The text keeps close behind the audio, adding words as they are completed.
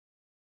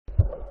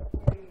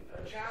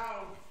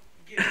child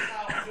gets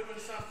caught doing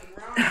something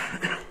wrong,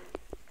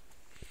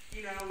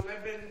 you know,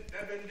 they've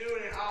been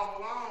doing it all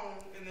along,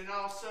 and then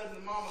all of a sudden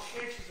the mama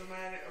catches them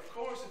at it. Of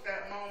course, at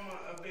that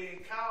moment of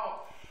being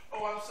caught,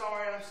 oh, I'm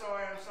sorry.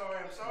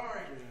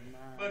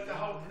 But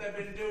they've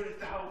been doing it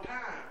the whole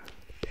time.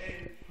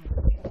 And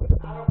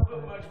I don't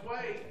put much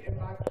weight in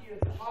my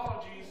kids'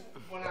 apologies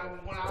when I'm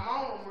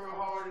on them real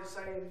hard and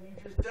saying, you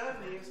just done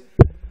this.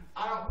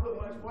 I don't put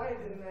much weight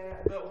in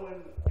that. But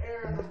when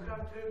Aaron will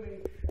come to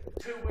me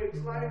 2 weeks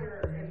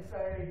later and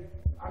say,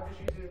 I'm just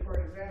using it for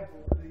an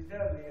example because he's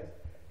done this,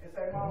 and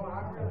say, Mama,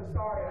 I'm really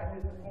sorry I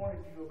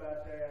disappointed you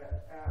about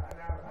that. And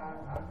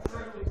I'm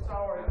truly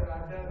sorry that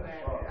I've done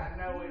that. And I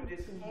know it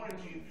disappointed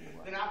you.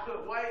 Then I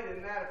put weight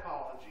in that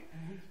apology.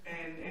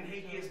 And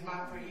he gets my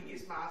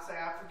I say,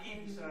 I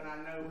forgive you, son. I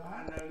know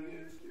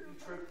you're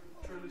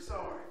truly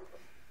sorry.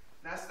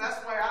 That's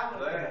the way I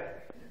look at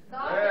it.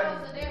 God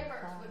knows the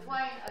difference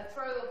between a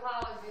true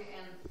apology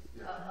and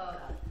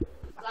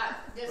like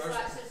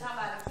since talking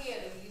about a kid,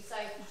 and you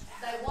say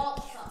they want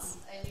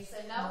something, and you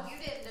say, no, you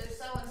didn't do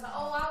so and so.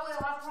 Oh, I will.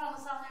 I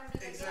promise I'll never do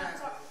this again.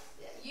 Exactly.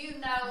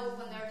 You know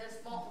when they're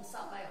just wanting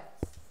something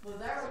else. Well,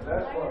 there was a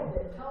man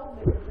that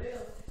told me to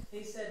Bill.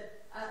 He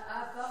said,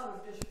 I thought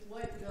of just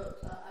waiting till,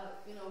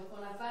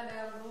 when I find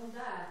out I'm going to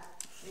die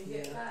and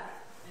get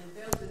fired. And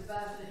Bill's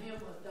advice to him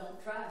was, don't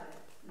try it.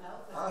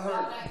 No, because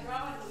God ain't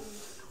drawing you.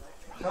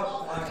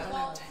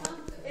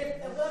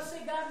 Well,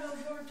 see, God knows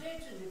your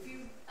intention.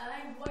 I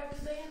ain't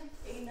waiting then,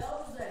 he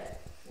knows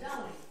that,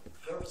 don't he?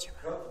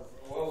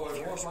 Well,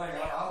 there's one thing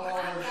I'll always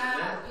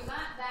remember. You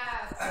might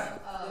die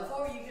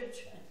before you get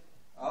changed.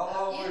 I'll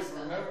always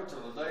remember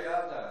till the day I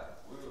die.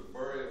 We was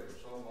buried with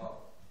some of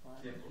my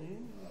kinsfolk.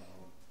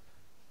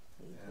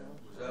 And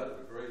it was out at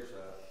the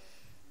graveside.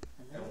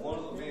 And one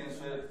of the men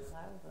said,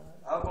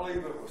 I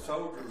believe it was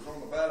soldiers on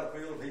the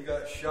battlefield. He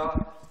got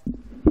shot,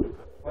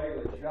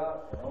 fatally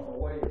shot, and on the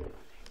way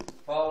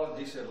falling,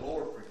 he said,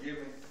 Lord, forgive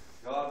me.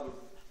 God would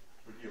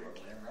forgive him.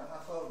 And I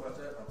thought about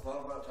that, and I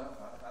thought about time.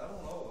 I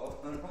don't know.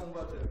 I don't know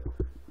about that.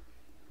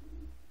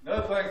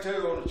 Another thing,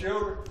 too, on the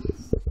children,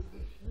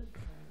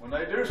 when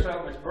they do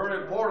something, it's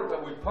very important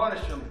that we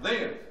punish them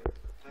then.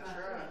 That's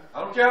right. I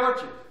don't care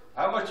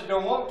how much you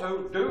don't want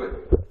to, do it.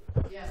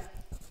 Yeah.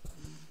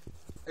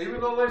 Even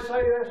though they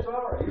say they're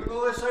sorry, even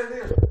though they say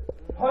this,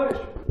 punish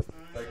them.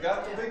 They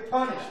got to be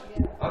punished.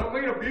 Yeah. I don't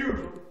mean abuse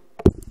them.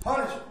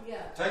 Punish them.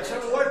 Yeah. Take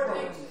something away from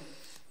them.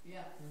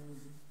 Yeah.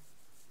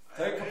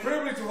 Take the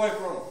privilege away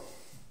from them.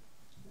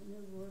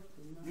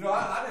 You know,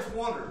 I just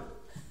wonder,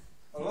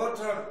 a lot of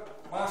times,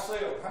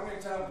 myself, how many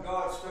times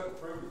God took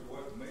the privilege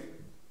away from me?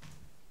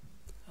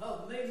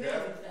 Oh, maybe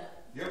every time.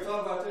 You ever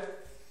thought about that?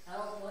 I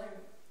don't blame you.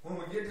 When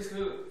we get just a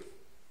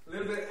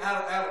little bit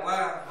out of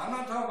line, I'm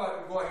not talking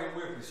about go ahead and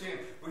whip and sin.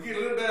 We get a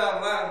little bit out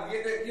of line, we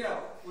get that,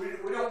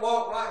 we don't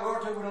walk like we are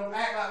to, we don't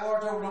act like we are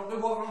to, we don't do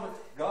what we want to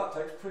do. God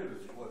takes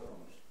privilege away from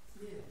us.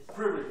 Yes.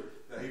 Privilege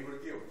that He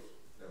would give us,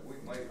 that we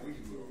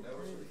will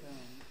never see.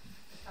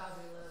 because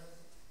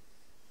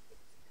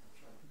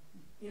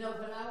he loves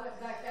us. When I went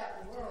back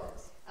out in the world,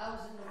 I was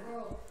in the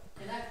world,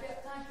 and I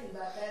kept thinking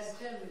about that and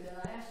telling me that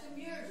I asked him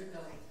years ago.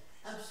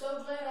 I'm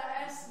so glad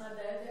I asked my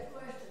dad that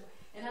question.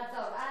 And I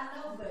thought, I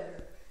know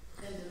better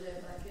than to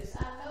live like this.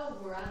 I know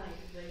where I need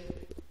to be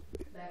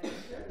back in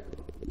church.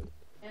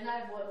 And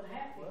I wasn't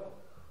happy. Well,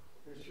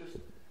 it's just...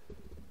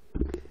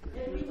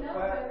 And we know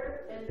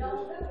better and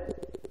don't do it.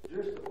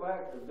 Just the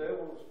fact the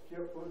devils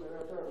kept putting it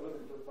out there, look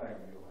at the fame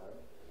you'll have.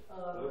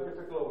 Look at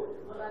the glory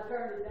you'll have. Well, I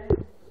turned it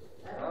down.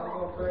 I'm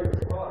going to tell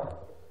you what,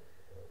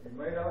 you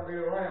may not be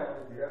around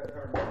if you haven't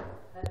turned it down.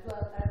 That's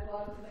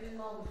what me and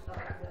Mama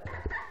talked about.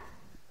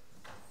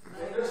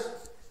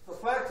 The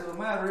fact of the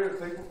matter is,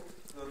 people,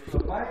 the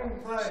main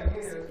thing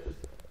is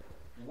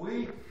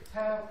we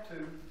have to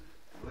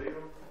live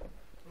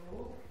for the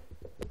Lord.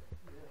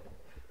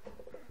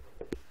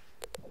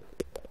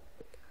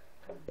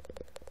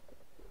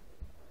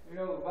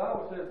 The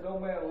Bible says no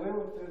man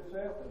liveth to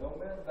himself and no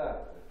man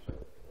dieth to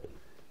himself.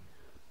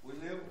 We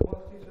live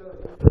amongst each other.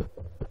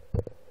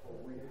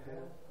 We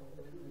have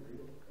to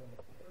live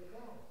for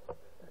God.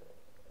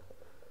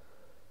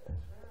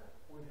 That's right.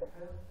 We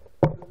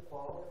have to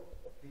follow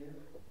His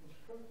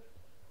instructions.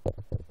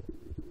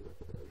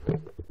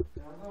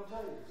 Now I'm going to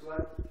tell you, it's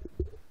like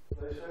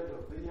they say the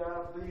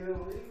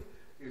VIBLE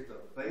is the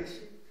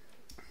basic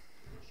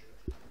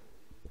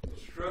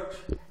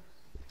instruction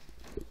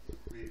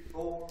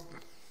before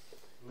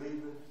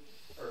leaving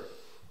earth.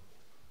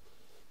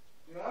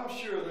 I'm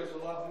sure there's a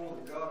lot more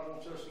that God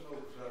wants us to know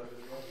besides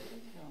this right here.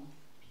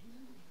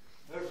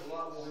 There's a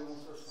lot more He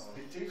wants us to know.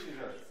 He teaches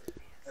us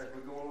as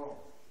we go along.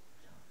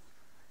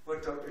 But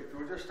if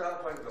we just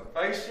start playing the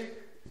basic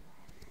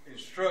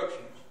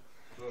instructions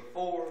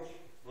before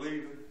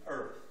leaving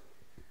earth,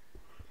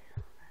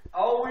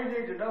 all we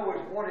need to know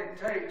is what it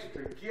takes to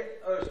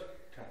get us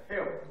to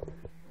heaven.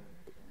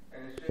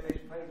 And it's in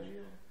these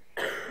pages.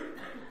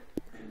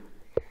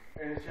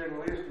 And it's in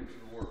listening to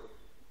the Word.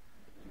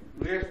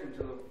 Listening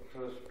to the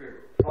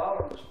Spirit.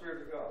 Following the Spirit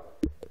of God.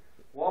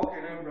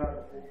 Walking upright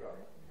before God.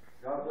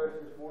 God bless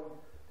you this morning.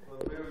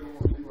 Brother Bill, you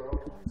want to see what else?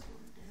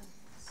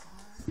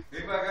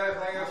 Anybody got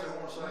anything else they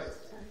want to say?